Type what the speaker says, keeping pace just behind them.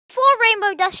4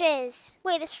 rainbow dashes.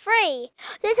 Wait, there's 3.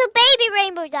 There's a baby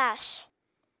rainbow dash.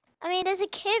 I mean, there's a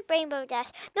kid rainbow dash.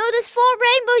 No, there's 4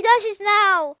 rainbow dashes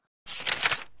now.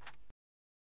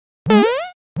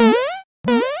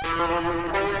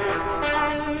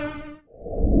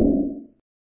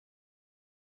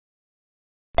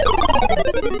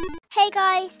 Hey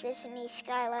guys, this is me,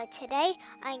 Skyla. Today,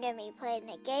 I'm going to be playing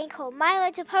a game called My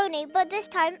Little Pony, but this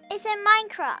time it's in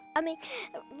Minecraft. I mean,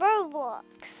 Roblox.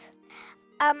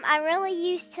 I'm really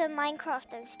used to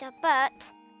Minecraft and stuff,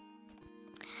 but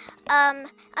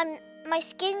my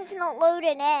skin's not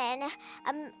loading in.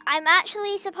 I'm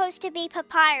actually supposed to be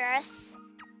Papyrus,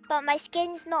 but my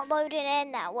skin's not loading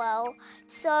in that well.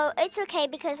 So it's okay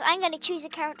because I'm going to choose a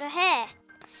character here,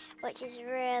 which is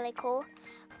really cool.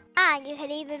 And you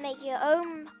can even make your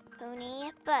own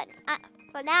pony, but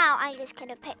for now, I'm just going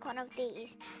to pick one of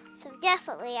these. So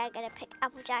definitely, I'm going to pick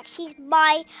Applejack. She's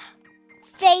my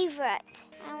favorite.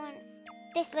 I want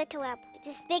this little apple,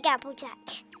 this big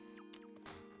Applejack.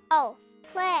 Oh,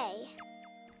 play.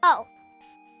 Oh,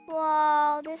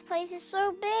 wow, this place is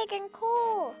so big and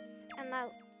cool. I'm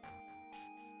out.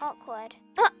 Awkward.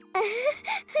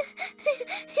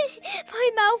 My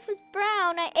mouth is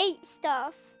brown. I ate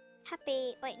stuff.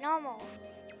 Happy, wait, normal.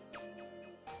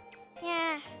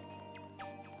 Yeah.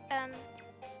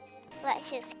 Let's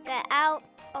just get out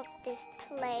of this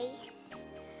place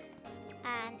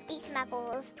and eat some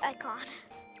apples. I can't.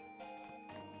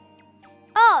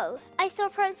 Oh, I saw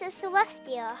Princess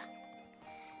Celestia.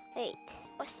 Wait,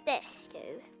 what's this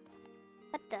do?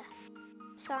 What the?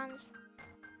 Sounds.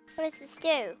 What does this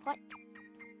do? What?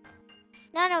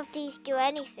 None of these do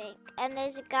anything. And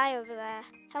there's a guy over there.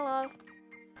 Hello.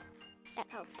 That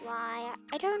can fly.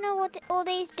 I don't know what all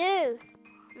these do.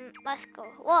 Let's go.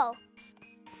 Whoa.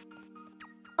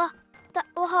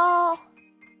 Whoa.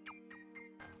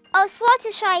 Oh, it's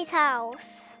Fluttershy's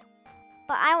house.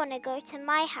 But I want to go to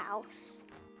my house.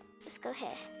 Let's go here.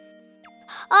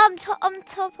 Oh, I'm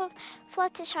top of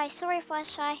Fluttershy. Sorry,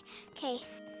 Fluttershy. Okay,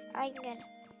 I'm gonna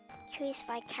choose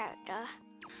my character.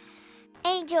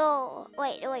 Angel.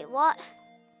 Wait, what?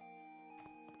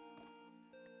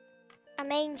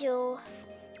 I'm Angel.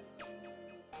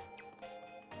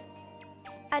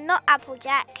 I'm not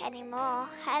Applejack anymore.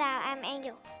 Hello, I'm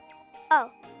Angel. Oh,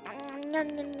 yum, yum,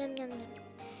 yum, yum, yum.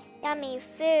 Yummy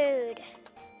food.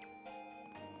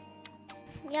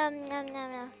 Yum, yum,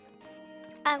 yum, yum.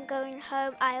 I'm going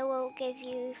home. I will give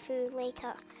you food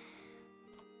later.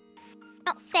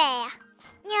 Not fair.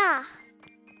 Yeah.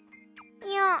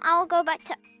 Yeah, I'll go back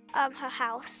to her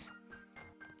house.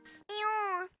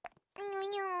 Yeah.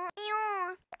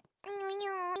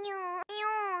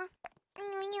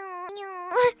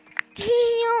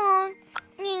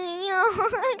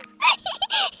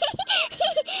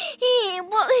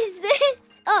 What is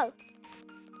this? Oh.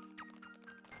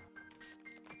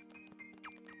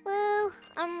 Woo,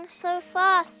 I'm so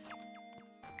fast.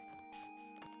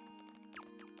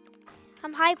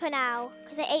 I'm hyper now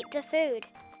because I ate the food.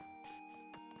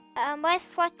 Where's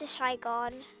Fluttershy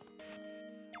gone?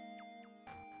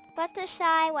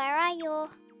 Fluttershy, where are you?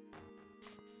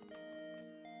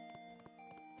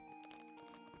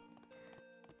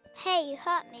 Hey, you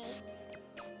hurt me.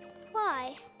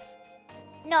 Why?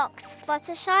 Nox,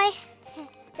 Fluttershy?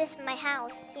 This is my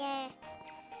house, yeah.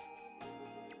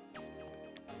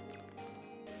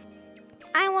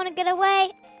 I want to get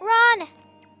away. Run!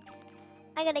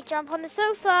 I'm gonna jump on the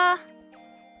sofa.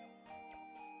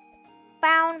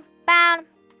 Bound.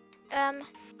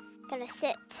 Gonna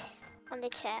sit on the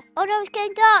chair. Oh no, it's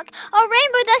getting dark. Oh,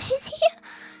 Rainbow Dash is here.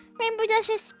 Rainbow Dash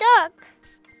is stuck.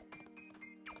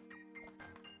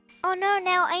 Oh no,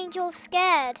 now Angel's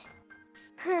scared.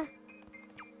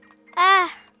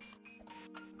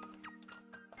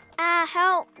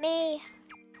 Help me.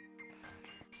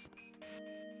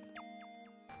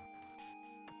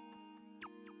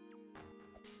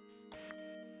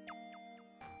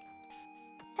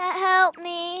 Help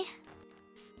me.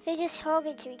 They're just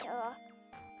talking to each other.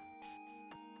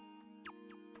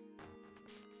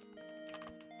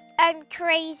 I'm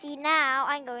crazy now.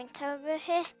 I'm going to over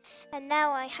here. And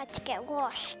now I had to get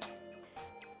washed.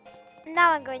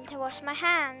 Now I'm going to wash my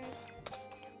hands.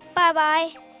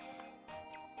 Bye-bye.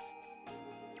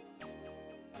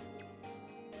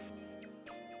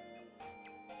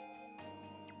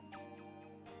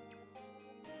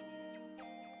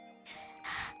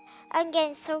 I'm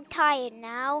getting so tired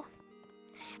now.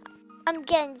 I'm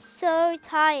getting so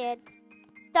tired.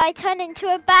 Did I turn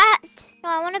into a bat? No,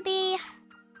 I want to be...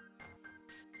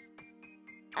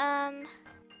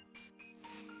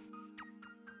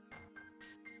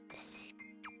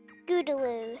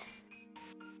 Scootaloo.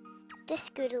 This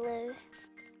Scootaloo.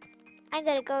 I'm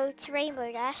gonna go to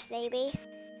Rainbow Dash, maybe.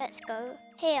 Let's go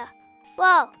here.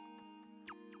 Whoa!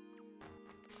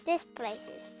 This place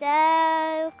is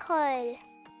so cool.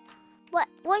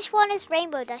 Which one is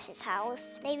Rainbow Dash's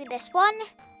house? Maybe this one?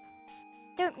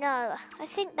 Don't know. I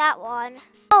think that one.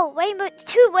 Oh,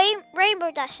 two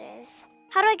Rainbow Dashes.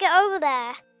 How do I get over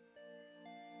there?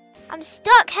 I'm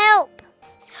stuck. Help!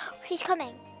 He's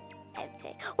coming.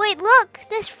 Okay. Wait, look!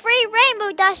 There's 3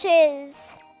 Rainbow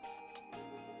Dashes!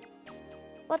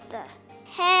 What the?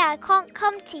 Hey, I can't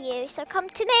come to you, so come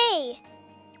to me!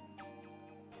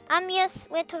 I'm your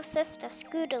little sister,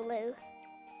 Scootaloo.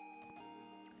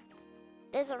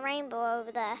 There's a rainbow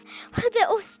over there. They're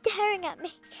all staring at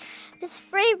me. There's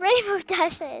 3 Rainbow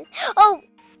Dashes. Oh,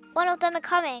 one of them are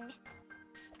coming.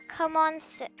 Come on,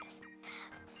 sisters.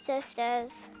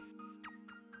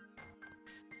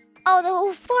 Oh, they're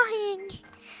all flying.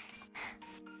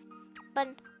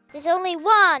 But there's only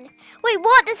one. Wait,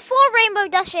 what? There's 4 Rainbow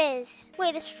Dashes.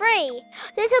 Wait, there's 3.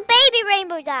 There's a baby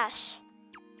Rainbow Dash.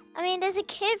 I mean, there's a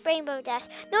kid Rainbow Dash.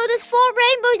 No, there's 4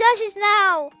 Rainbow Dashes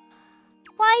now.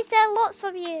 Why is there lots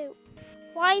of you?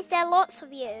 Why is there lots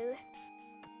of you?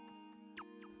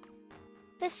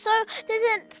 There's a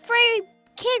 3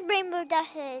 kid Rainbow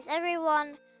Dashes.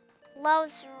 Everyone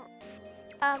loves,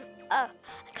 oh, I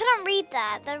couldn't read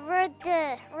that. The red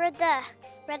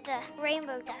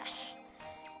Rainbow Dash.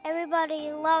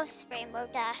 Everybody loves Rainbow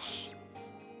Dash.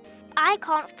 I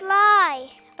can't fly,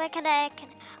 but I can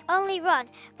only run.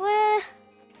 Well,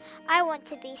 I want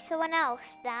to be someone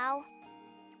else now.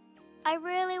 I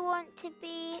really want to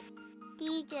be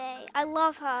DJ. I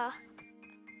love her.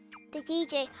 The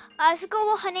DJ. I forgot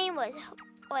what her name was.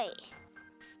 Wait.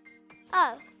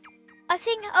 Oh.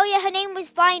 Oh yeah, her name was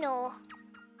Vinyl.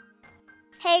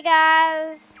 Hey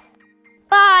guys.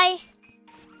 Bye.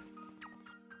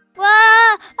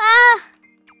 Whoa! Ah!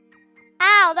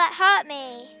 Ow, that hurt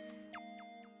me.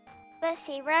 Let's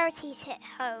see, Rarity's hit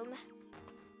home.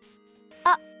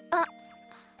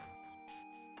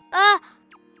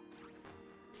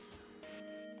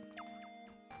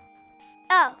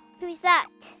 Oh, who's that?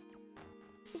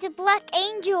 It's a black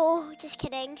angel. Just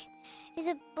kidding. It's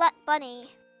a black bunny.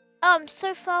 Oh, I'm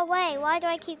so far away. Why do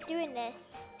I keep doing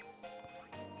this?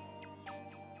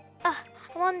 I'm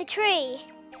on the tree.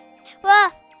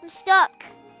 Whoa, I'm stuck.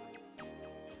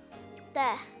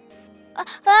 There. I'm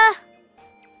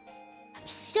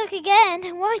stuck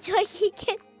again. Why do I keep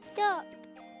getting stuck?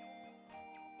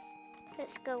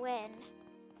 Let's go in.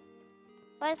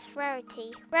 Where's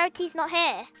Rarity? Rarity's not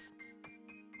here.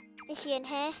 Is she in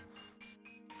here?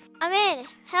 I'm in.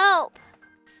 Help.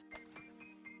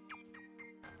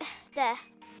 There.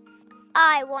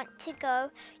 I want to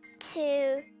go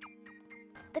to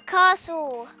the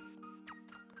castle.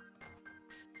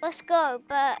 Let's go,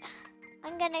 but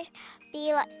I'm gonna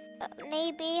be like,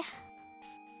 maybe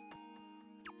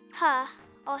her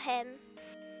or him.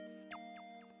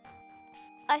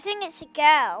 I think it's a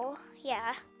girl.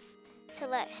 Yeah. So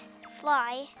let's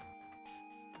fly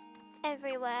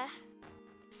everywhere.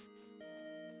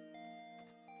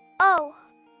 Oh.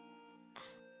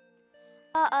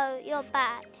 Uh-oh, you're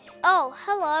back. Oh,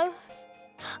 hello.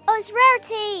 Oh, it's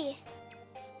Rarity.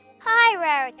 Hi,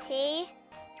 Rarity.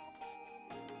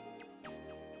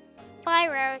 Bye,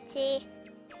 Rarity.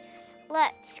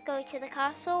 Let's go to the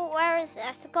castle. Where is it?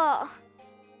 I forgot.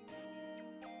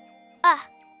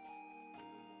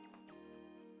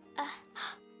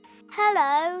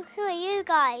 Hello. Who are you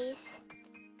guys?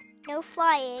 No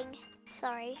flying.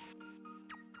 Sorry.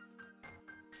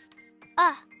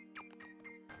 I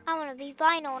want to be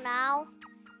Vinyl now.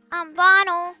 I'm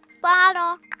Vinyl.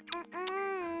 Vinyl.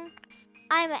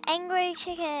 I'm an angry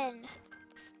chicken.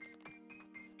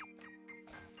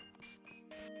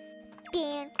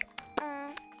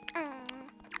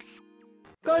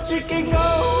 Go chicken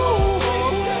go,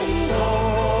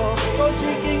 go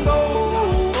chicken go.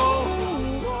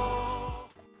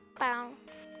 Bow.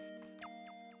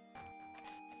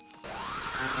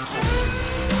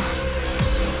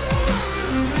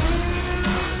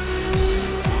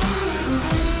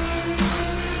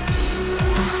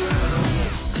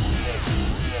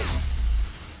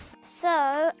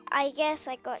 So, I guess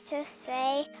I got to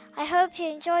say, I hope you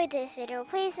enjoyed this video.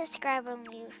 Please subscribe and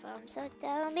leave a thumbs up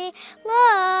down below.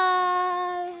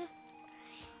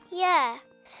 Yeah,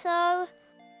 so I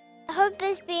hope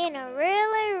this been a really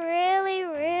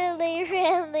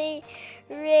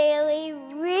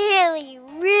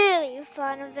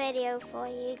fun video for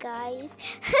you guys.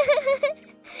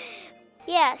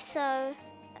 Yeah, so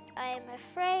I'm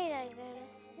afraid I'm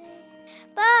gonna say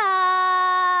bye.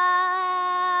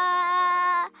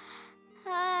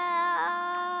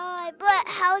 But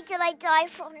how did I I die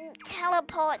from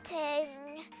teleporting.